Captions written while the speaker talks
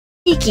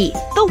Kiky,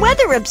 the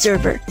weather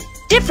observer.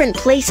 Different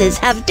places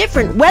have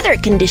different weather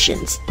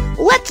conditions.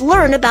 Let's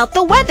learn about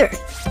the weather.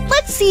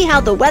 Let's see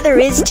how the weather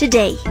is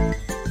today.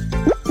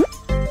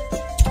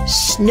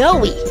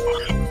 Snowy.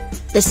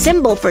 The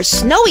symbol for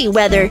snowy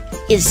weather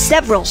is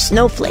several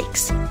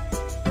snowflakes.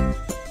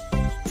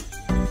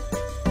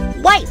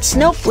 White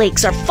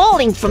snowflakes are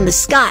falling from the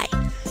sky.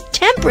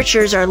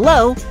 Temperatures are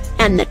low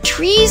and the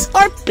trees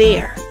are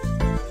bare.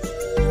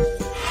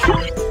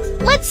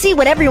 Let's see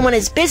what everyone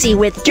is busy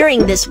with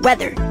during this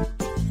weather.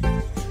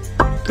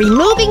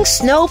 Removing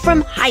snow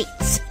from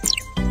heights.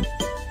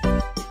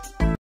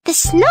 The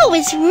snow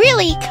is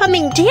really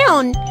coming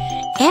down.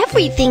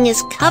 Everything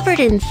is covered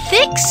in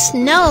thick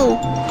snow.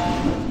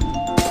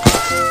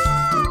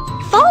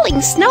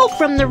 Falling snow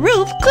from the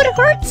roof could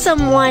hurt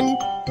someone.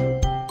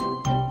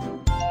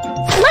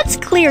 Let's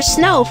clear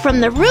snow from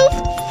the roof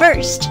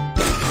first.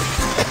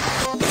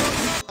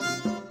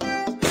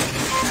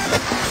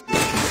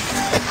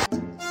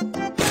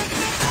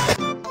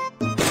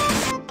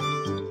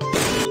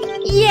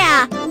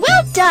 Yeah,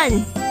 well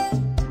done!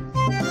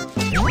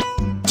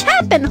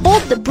 Tap and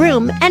hold the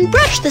broom and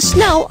brush the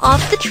snow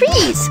off the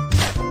trees.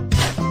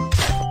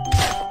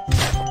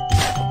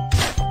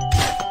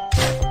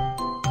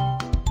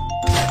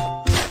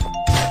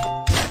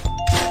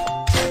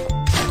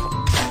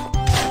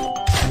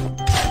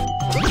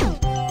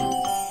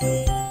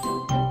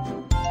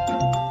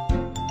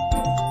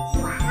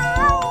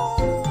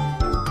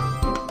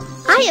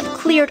 I have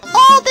cleared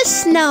all the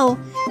snow.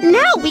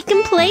 Now we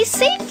can play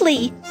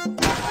safely.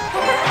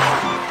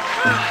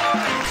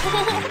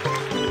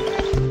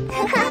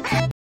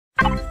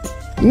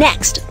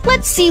 Next,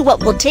 let's see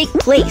what will take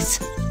place.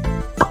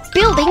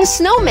 Building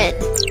snowmen.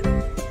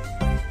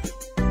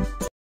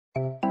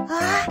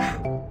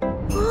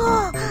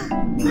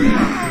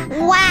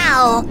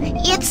 Wow,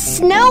 it's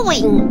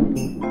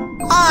snowing!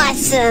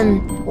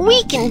 Awesome!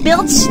 We can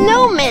build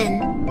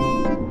snowmen!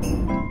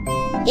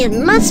 It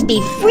must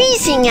be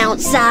freezing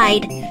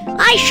outside.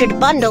 I should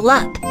bundle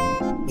up.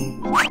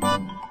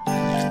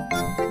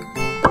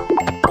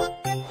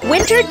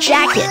 Winter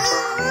jacket.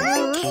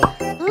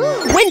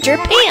 Winter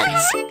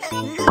pants.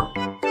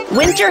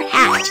 Winter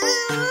hat.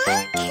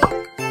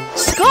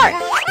 Scarf.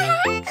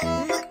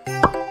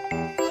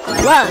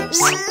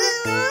 Gloves.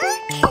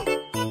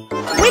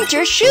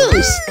 Winter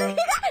shoes.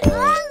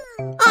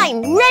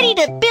 I'm ready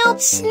to build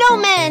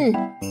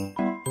snowmen.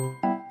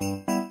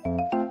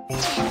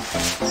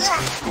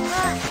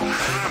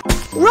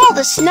 Roll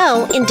the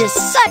snow into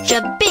such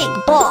a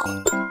big ball.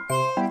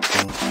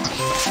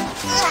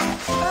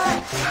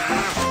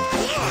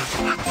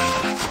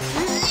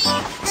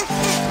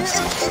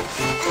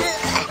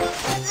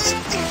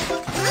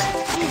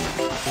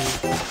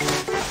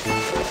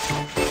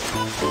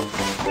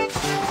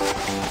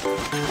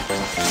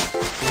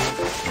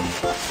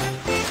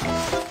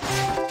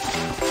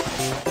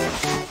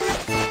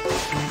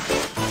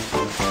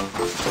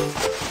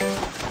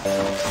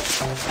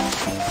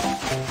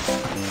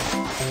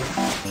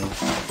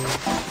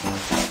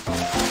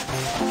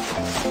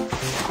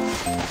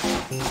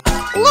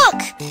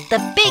 Look!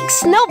 The big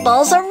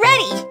snowballs are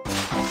ready!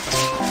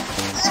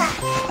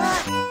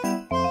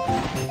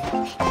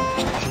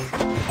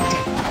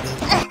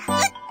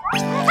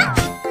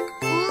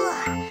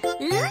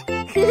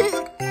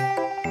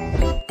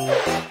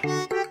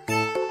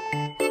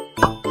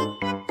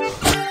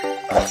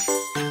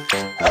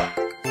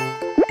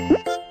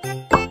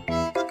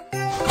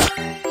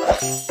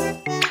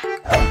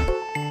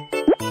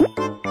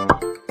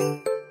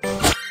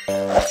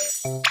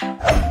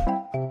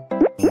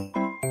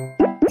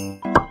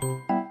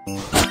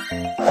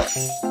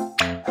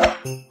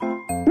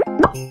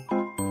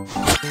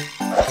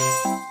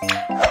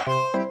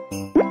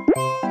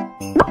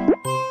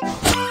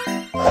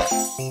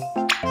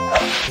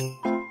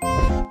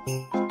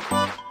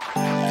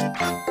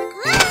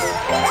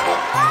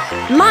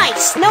 My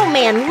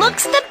snowman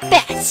looks the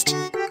best!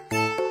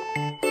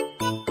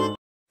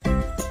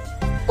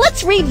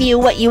 Let's review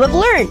what you have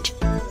learned.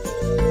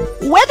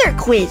 Weather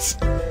quiz.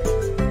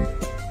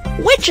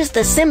 Which is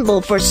the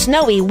symbol for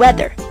snowy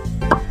weather?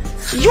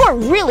 You're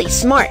really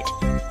smart.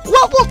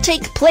 What will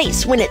take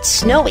place when it's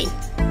snowing?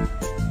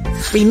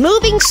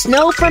 Removing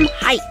snow from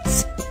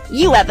heights.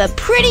 You have a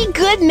pretty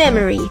good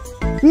memory.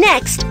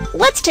 Next,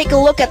 let's take a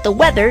look at the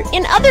weather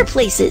in other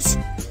places.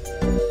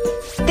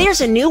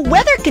 There's a new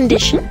weather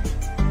condition.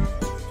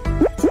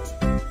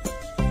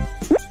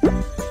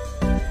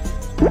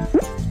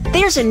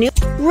 There's a new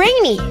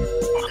rainy.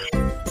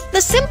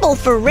 The symbol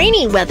for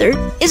rainy weather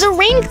is a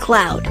rain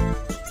cloud.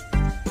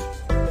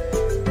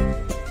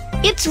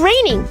 It's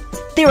raining.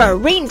 There are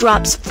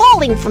raindrops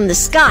falling from the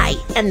sky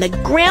and the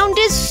ground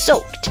is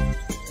soaked.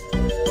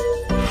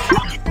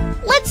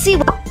 Let's see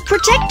what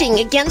protecting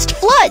against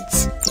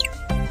floods.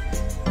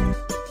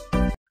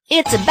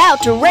 It's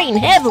about to rain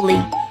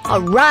heavily. A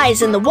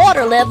rise in the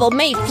water level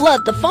may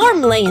flood the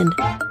farmland.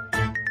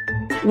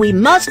 We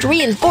must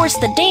reinforce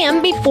the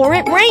dam before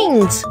it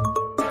rains.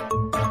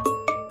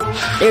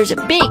 There's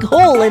a big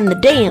hole in the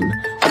dam.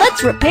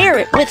 Let's repair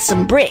it with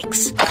some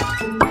bricks.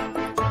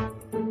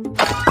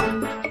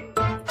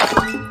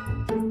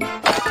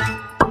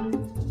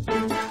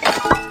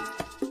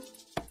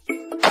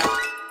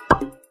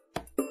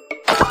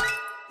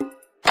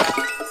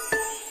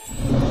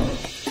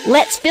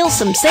 Let's fill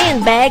some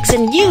sandbags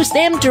and use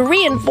them to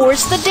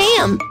reinforce the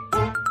dam.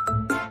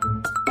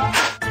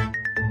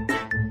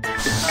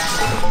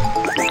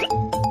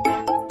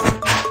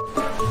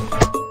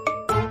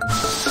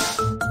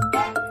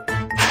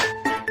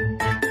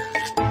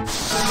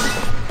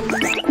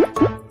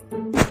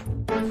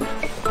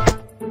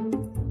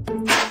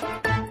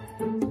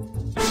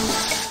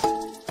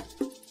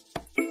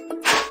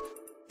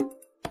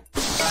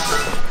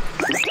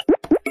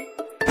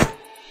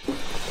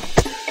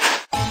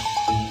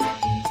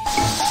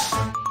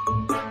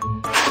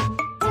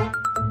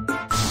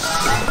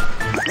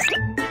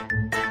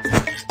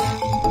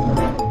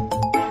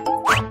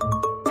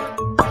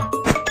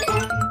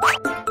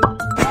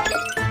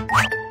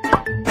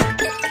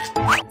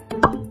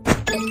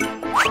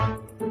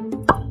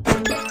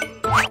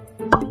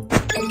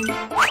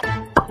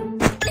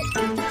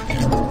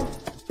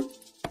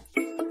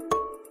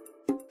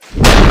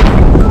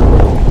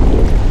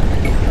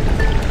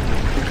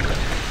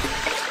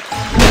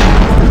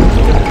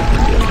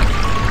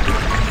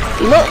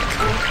 Look,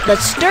 the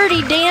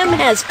sturdy dam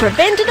has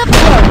prevented a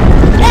flood.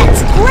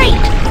 That's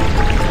great!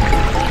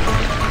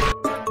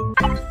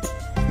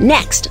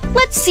 Next,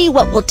 let's see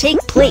what will take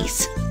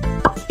place.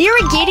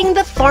 Irrigating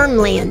the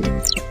farmland.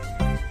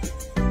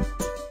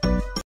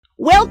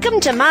 Welcome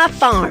to my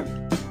farm.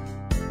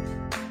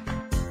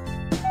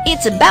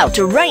 It's about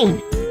to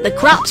rain. The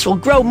crops will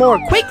grow more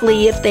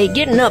quickly if they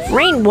get enough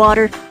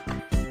rainwater.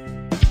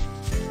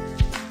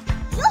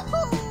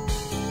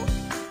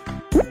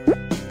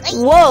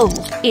 Whoa,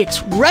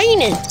 it's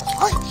raining!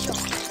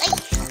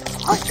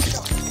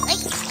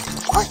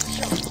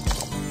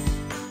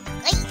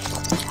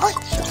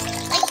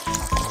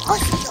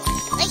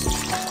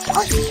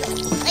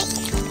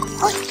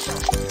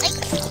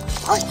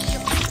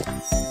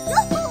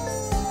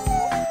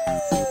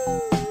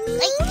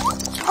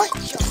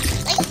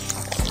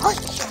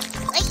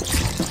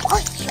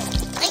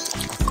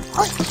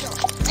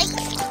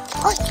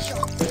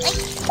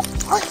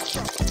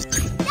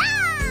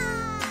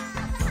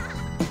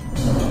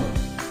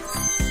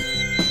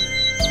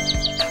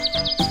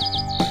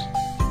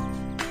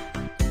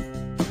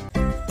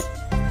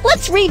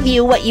 Let's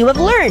review what you have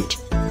learned.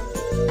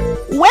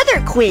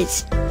 Weather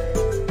quiz.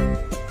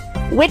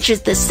 Which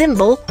is the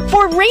symbol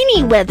for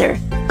rainy weather?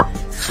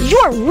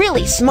 You're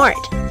really smart.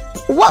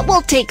 What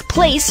will take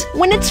place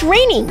when it's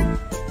raining?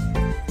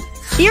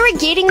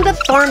 Irrigating the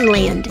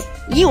farmland.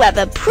 You have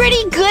a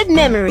pretty good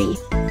memory.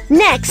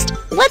 Next,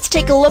 let's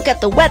take a look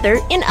at the weather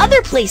in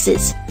other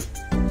places.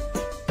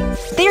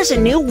 There's a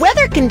new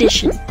weather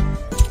condition.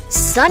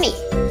 Sunny.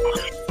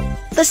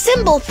 The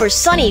symbol for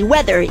sunny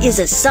weather is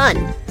a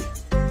sun.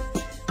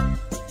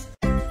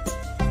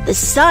 The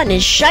sun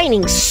is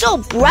shining so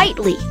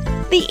brightly,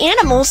 the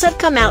animals have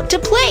come out to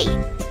play.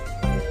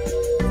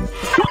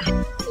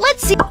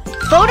 Let's see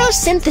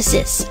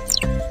photosynthesis.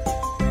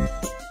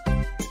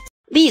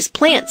 These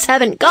plants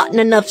haven't gotten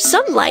enough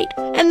sunlight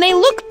and they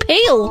look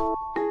pale.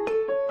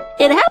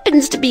 It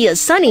happens to be a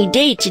sunny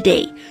day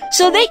today,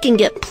 so they can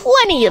get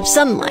plenty of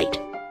sunlight.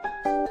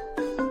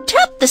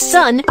 Tap the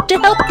sun to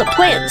help the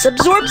plants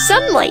absorb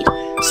sunlight,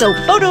 so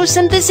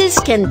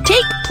photosynthesis can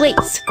take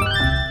place.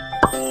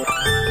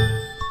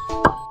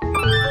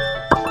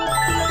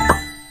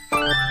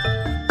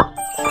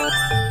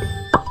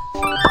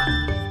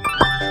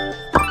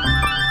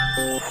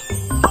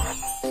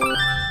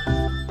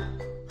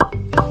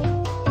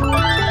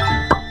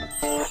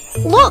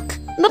 Look,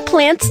 the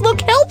plants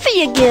look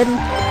healthy again.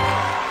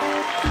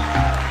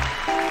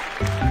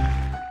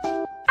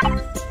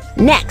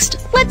 Next,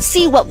 let's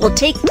see what will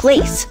take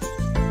place.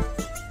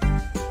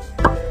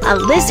 A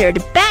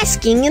lizard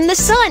basking in the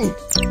sun.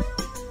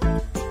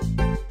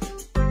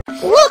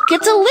 Look,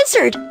 it's a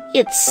lizard.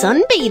 It's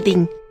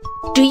sunbathing.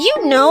 Do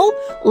you know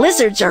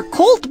lizards are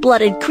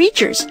cold-blooded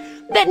creatures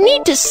that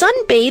need to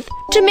sunbathe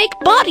to make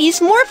bodies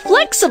more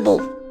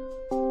flexible?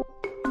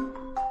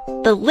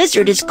 The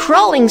lizard is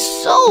crawling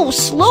so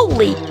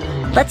slowly.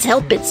 Let's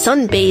help it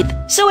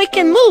sunbathe so it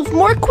can move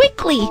more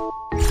quickly.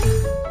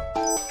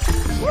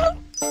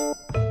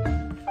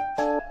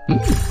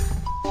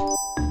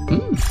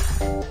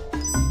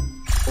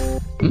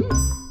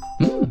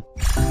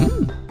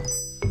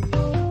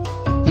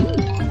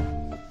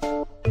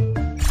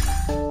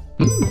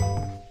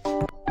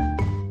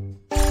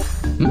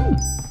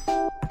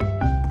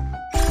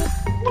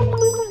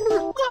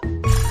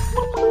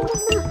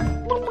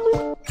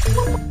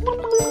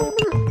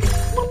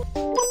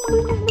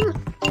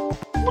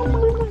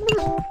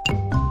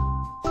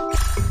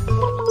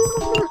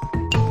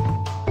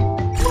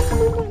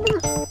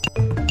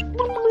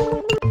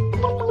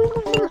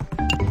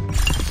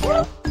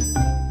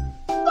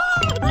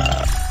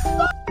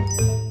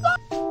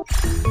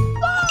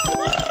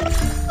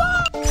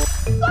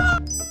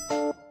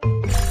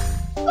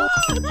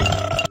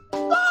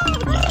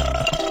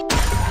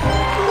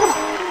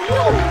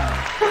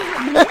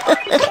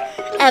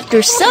 After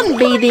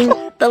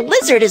sunbathing, the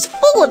lizard is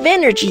full of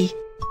energy.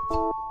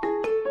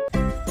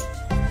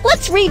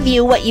 Let's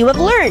review what you have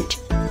learned.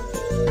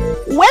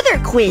 Weather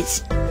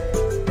quiz.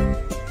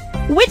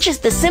 Which is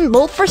the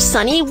symbol for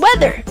sunny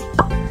weather?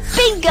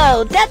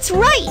 Bingo! That's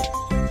right!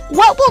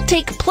 What will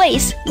take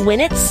place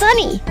when it's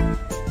sunny?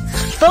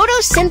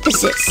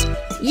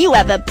 Photosynthesis. You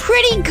have a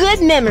pretty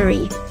good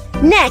memory.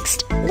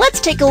 Next, let's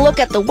take a look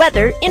at the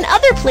weather in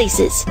other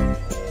places.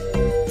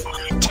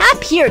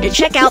 Tap here to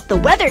check out the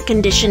weather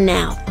condition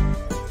now.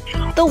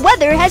 The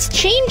weather has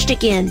changed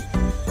again.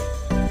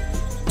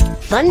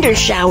 Thunder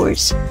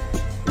showers.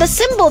 The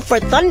symbol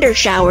for thunder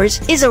showers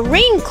is a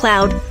rain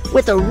cloud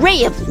with a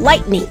ray of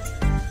lightning.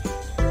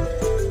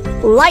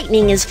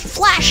 Lightning is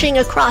flashing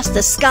across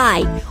the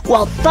sky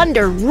while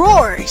thunder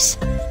roars.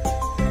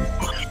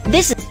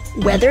 This is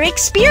Weather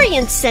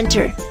Experience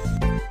Center.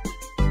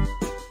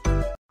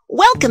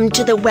 Welcome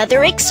to the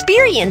Weather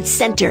Experience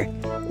Center.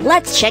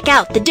 Let's check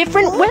out the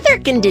different weather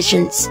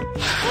conditions.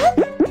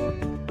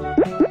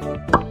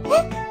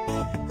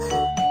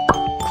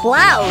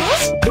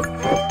 Clouds.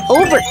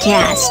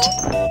 Overcast.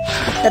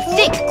 The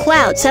thick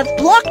clouds have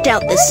blocked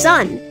out the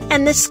sun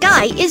and the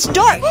sky is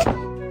dark.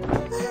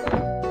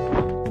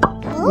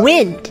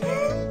 Wind.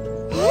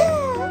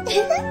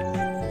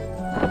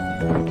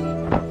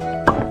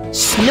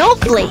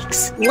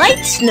 Snowflakes,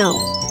 light snow.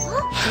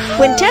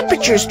 When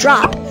temperatures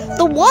drop,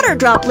 the water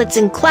droplets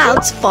in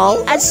clouds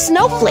fall as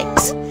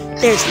snowflakes.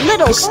 There's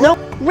little snow.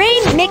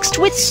 Rain mixed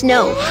with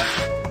snow.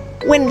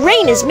 When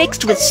rain is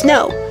mixed with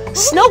snow,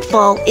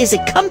 snowfall is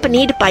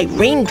accompanied by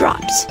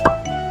raindrops.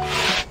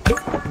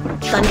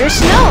 Thunder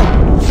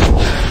snow.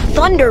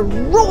 Thunder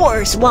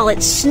roars while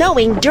it's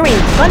snowing during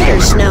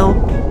thunder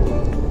snow.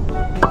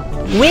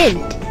 Wind.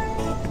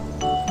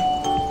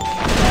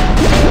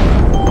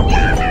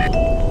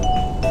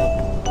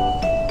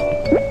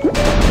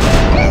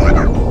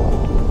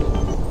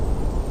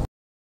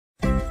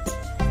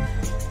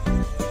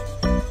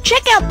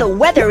 Check out the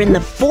weather in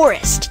the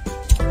forest.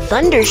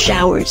 Thunder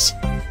showers.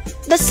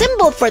 The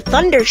symbol for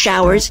thunder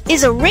showers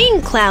is a rain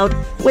cloud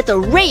with a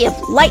ray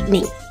of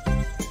lightning.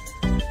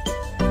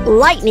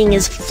 Lightning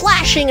is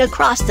flashing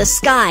across the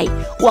sky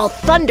while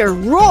thunder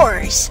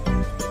roars.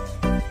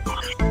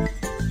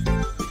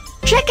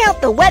 Check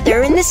out the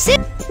weather in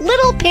the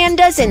Little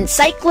Panda's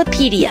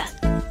Encyclopedia.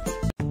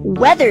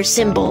 Weather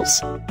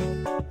symbols.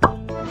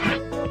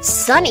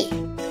 Sunny.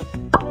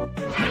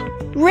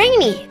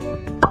 Rainy.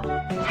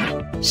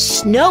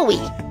 Snowy.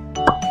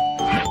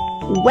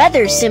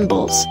 Weather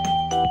symbols.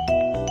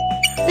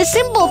 The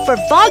symbol for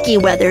foggy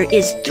weather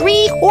is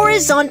 3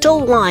 horizontal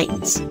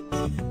lines.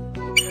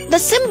 The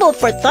symbol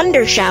for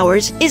thunder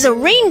showers is a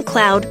rain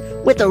cloud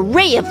with a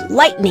ray of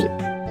lightning.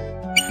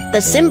 The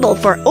symbol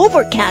for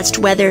overcast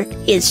weather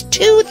is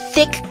 2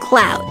 thick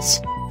clouds.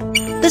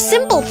 The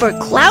symbol for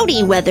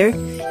cloudy weather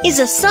is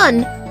a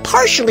sun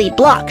partially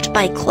blocked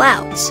by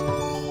clouds.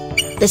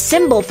 The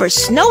symbol for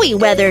snowy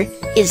weather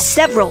is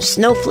several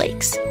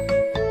snowflakes.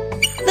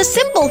 The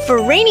symbol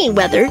for rainy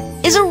weather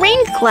is a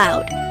rain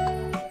cloud.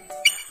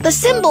 The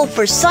symbol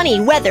for sunny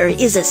weather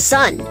is a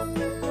sun.